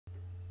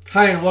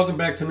Hi and welcome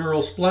back to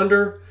Neural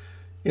Splendor.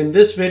 In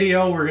this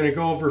video we're going to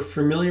go over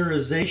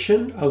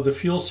familiarization of the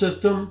fuel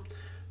system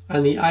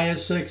on the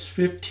ISX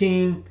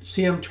 15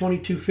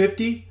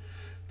 CM2250.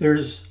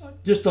 There's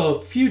just a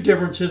few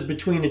differences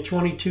between a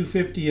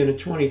 2250 and a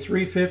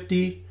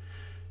 2350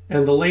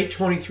 and the late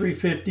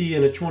 2350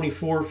 and a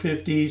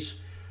 2450s.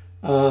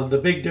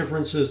 The big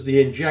difference is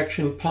the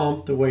injection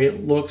pump, the way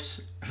it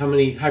looks, how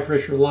many high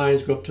pressure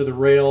lines go up to the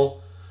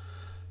rail.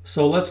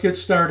 So let's get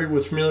started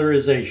with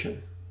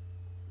familiarization.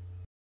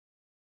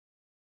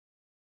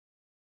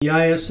 The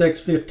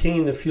ISX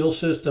 15, the fuel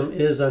system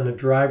is on the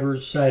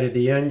driver's side of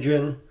the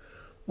engine,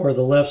 or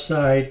the left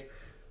side.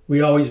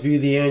 We always view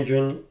the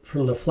engine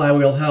from the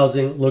flywheel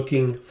housing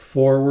looking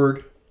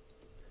forward.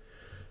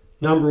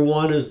 Number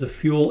one is the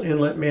fuel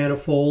inlet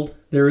manifold.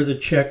 There is a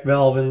check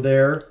valve in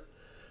there.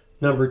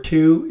 Number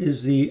two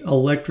is the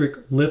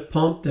electric lift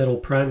pump that'll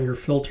prime your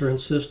filter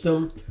and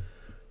system.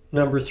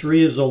 Number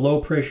three is a low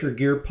pressure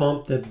gear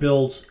pump that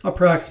builds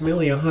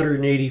approximately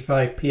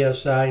 185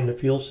 psi in the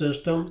fuel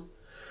system.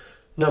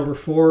 Number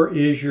four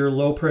is your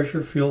low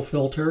pressure fuel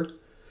filter.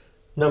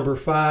 Number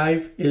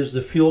five is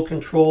the fuel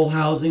control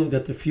housing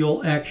that the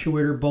fuel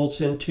actuator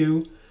bolts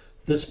into.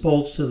 This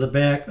bolts to the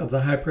back of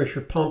the high pressure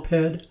pump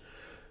head.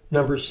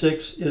 Number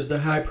six is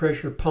the high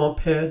pressure pump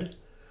head.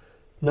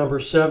 Number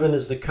seven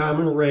is the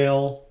common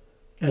rail.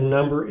 And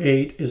number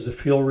eight is the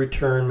fuel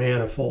return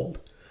manifold.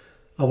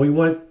 We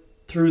went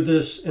through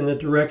this in the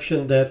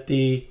direction that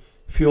the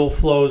fuel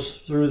flows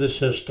through the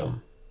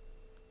system.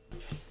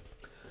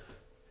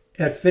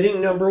 At fitting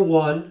number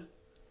one,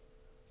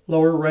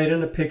 lower right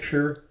in the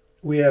picture,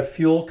 we have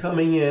fuel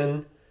coming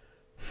in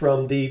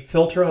from the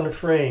filter on the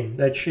frame.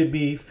 That should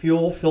be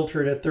fuel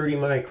filtered at 30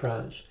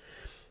 microns.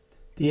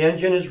 The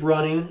engine is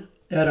running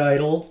at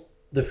idle.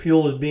 The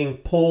fuel is being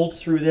pulled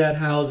through that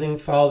housing.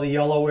 Follow the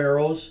yellow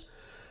arrows.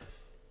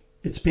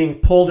 It's being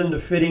pulled into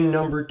fitting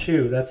number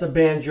two. That's a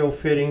banjo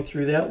fitting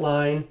through that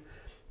line.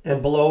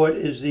 And below it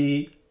is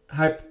the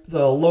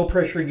low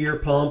pressure gear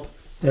pump.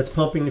 That's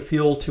pumping the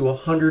fuel to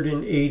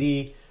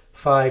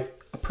 185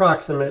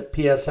 approximate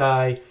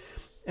psi,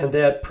 and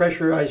that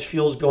pressurized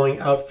fuel is going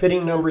out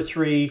fitting number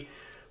three,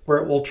 where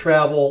it will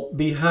travel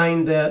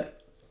behind that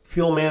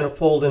fuel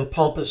manifold and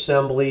pump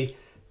assembly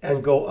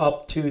and go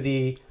up to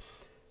the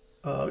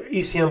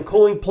ECM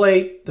cooling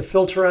plate, the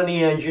filter on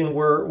the engine,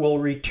 where it will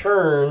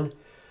return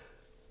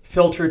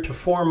filter to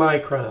 4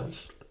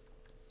 microns.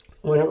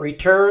 When it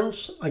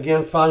returns,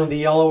 again following the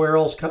yellow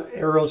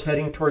arrows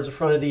heading towards the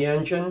front of the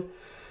engine,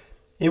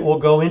 it will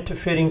go into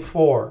fitting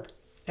 4.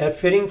 At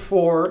fitting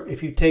 4,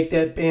 if you take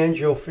that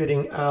banjo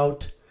fitting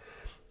out,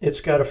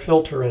 it's got a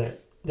filter in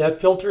it. That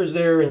filter is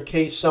there in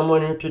case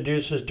someone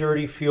introduces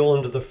dirty fuel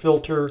into the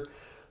filter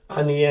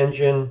on the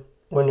engine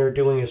when they're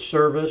doing a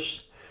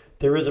service.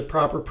 There is a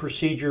proper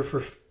procedure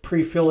for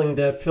pre-filling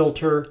that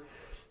filter.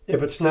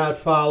 If it's not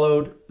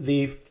followed,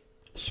 the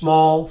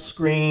small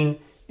screen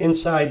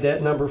inside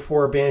that number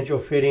 4 banjo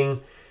fitting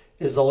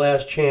is the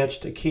last chance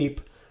to keep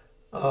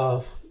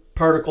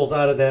particles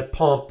out of that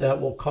pump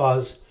that will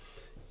cause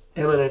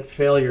imminent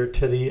failure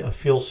to the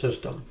fuel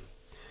system.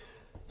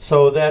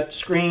 So that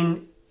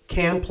screen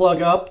can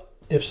plug up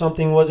if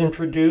something was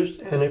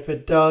introduced, and if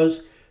it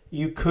does,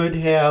 you could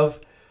have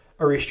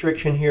a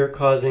restriction here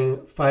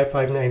causing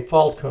 559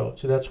 fault code.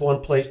 So that's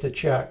one place to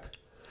check.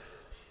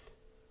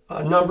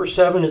 Number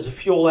 7 is a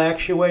fuel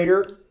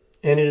actuator,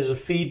 and it is a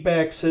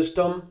feedback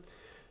system.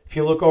 If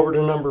you look over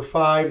to number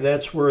 5,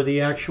 that's where the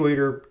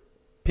actuator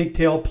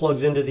pigtail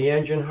plugs into the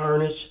engine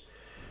harness,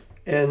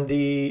 and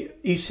the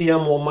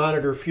ECM will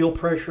monitor fuel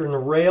pressure in the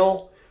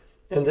rail,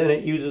 and then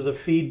it uses a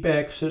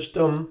feedback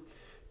system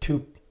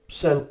to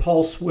send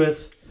pulse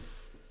width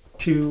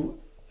to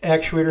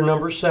actuator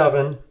number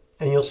 7,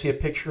 and you'll see a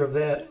picture of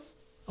that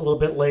a little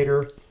bit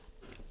later,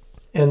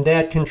 and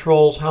that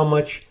controls how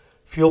much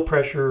fuel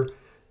pressure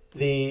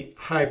the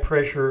high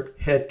pressure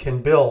head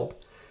can build.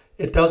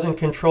 It doesn't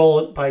control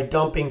it by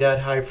dumping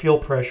that high fuel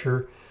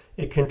pressure.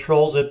 It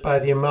controls it by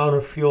the amount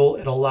of fuel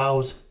it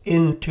allows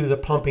into the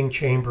pumping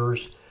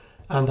chambers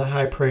on the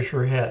high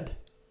pressure head.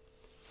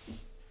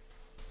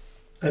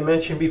 I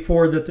mentioned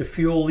before that the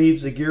fuel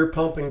leaves the gear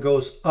pump and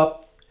goes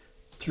up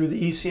through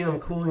the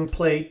ECM cooling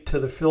plate to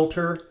the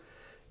filter.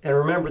 And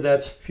remember,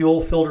 that's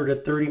fuel filtered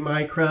at 30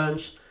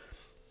 microns.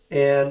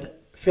 And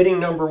fitting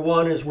number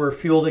 1 is where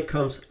fuel that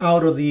comes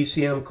out of the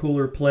ECM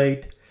cooler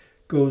plate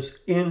goes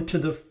into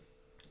the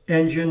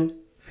engine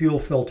fuel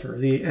filter,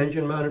 the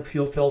engine mounted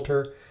fuel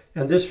filter.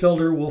 And this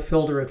filter will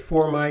filter at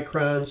 4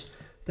 microns.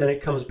 Then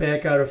it comes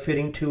back out of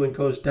fitting 2 and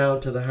goes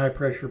down to the high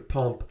pressure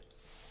pump.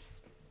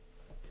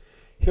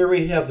 Here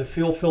we have the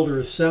fuel filter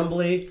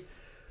assembly.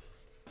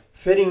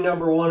 Fitting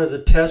number 1 is a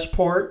test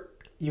port.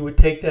 You would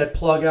take that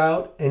plug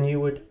out and you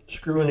would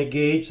screw in a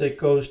gauge that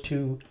goes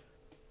to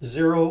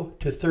 0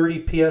 to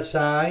 30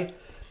 psi.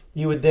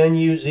 You would then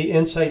use the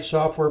Insight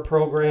software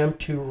program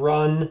to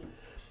run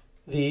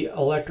the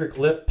electric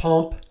lift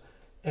pump,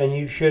 and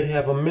you should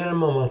have a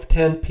minimum of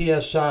 10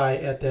 psi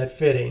at that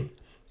fitting.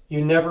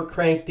 You never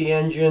crank the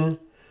engine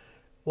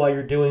while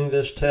you're doing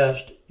this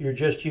test. you're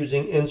just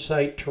using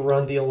Insight to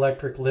run the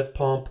electric lift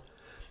pump.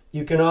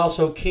 You can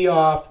also key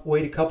off,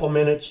 wait a couple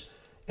minutes,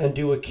 and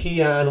do a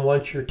key on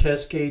once your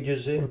test gauge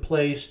is in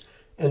place,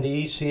 and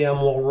the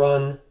ECM will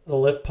run the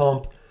lift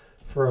pump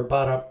for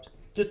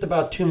just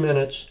about 2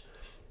 minutes,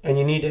 and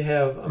you need to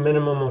have a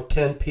minimum of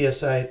 10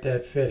 psi at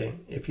that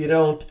fitting. If you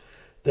don't,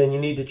 then you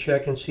need to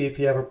check and see if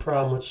you have a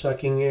problem with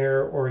sucking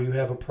air or you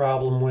have a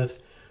problem with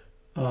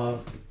the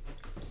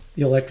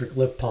electric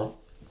lift pump.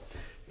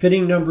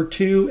 Fitting number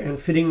 2 and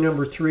fitting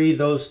number 3,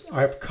 those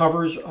have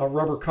covers,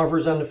 rubber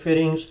covers on the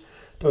fittings.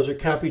 Those are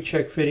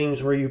CompuCheck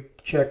fittings where you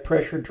check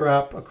pressure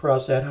drop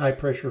across that high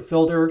pressure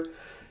filter.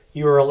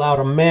 You are allowed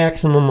a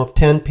maximum of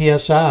 10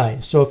 psi.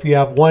 So if you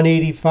have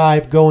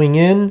 185 going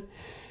in,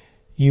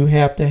 you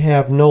have to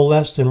have no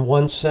less than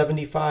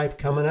 175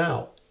 coming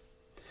out.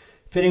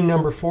 Fitting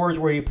number 4 is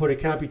where you put a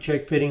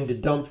CompuCheck fitting to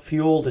dump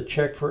fuel, to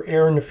check for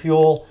air in the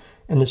fuel,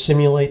 and to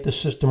simulate the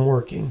system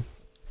working.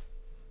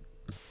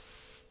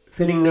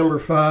 Fitting number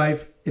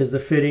 5 is the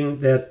fitting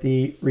that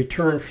the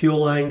return fuel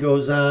line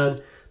goes on.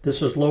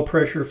 This is low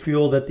pressure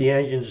fuel that the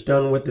engine's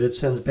done with, that it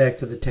sends back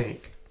to the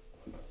tank.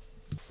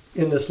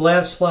 In this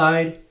last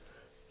slide,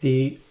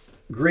 the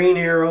green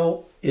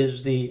arrow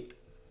is the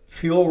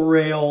fuel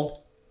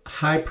rail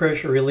high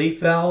pressure relief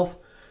valve.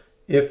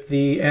 If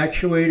the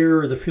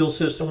actuator or the fuel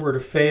system were to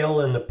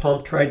fail and the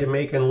pump tried to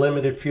make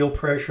unlimited fuel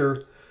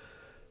pressure,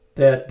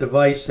 that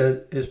device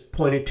that is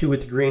pointed to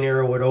with the green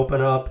arrow would open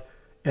up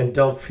and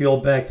dump fuel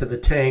back to the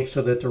tank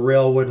so that the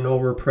rail wouldn't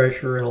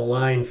overpressure and a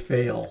line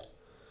fail.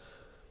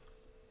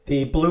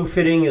 The blue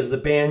fitting is the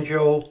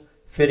banjo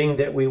fitting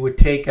that we would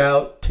take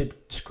out to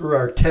screw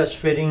our test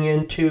fitting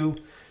into.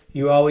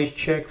 You always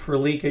check for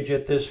leakage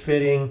at this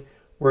fitting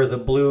where the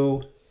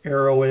blue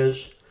arrow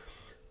is.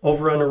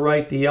 Over on the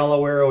right, the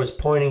yellow arrow is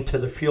pointing to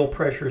the fuel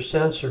pressure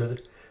sensor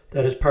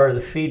that is part of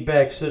the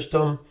feedback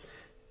system,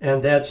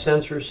 and that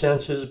sensor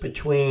senses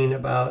between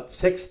about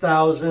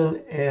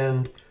 6,000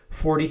 and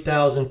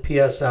 40,000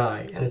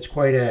 psi, and it's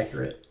quite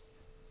accurate.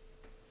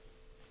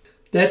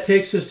 That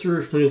takes us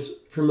through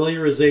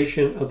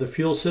familiarization of the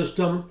fuel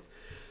system.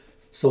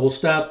 So we'll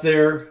stop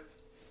there.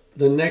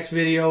 The next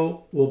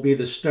video will be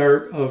the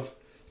start of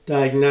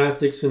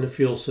diagnostics in the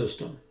fuel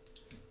system.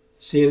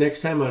 See you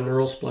next time on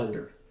Neural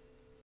Splendor.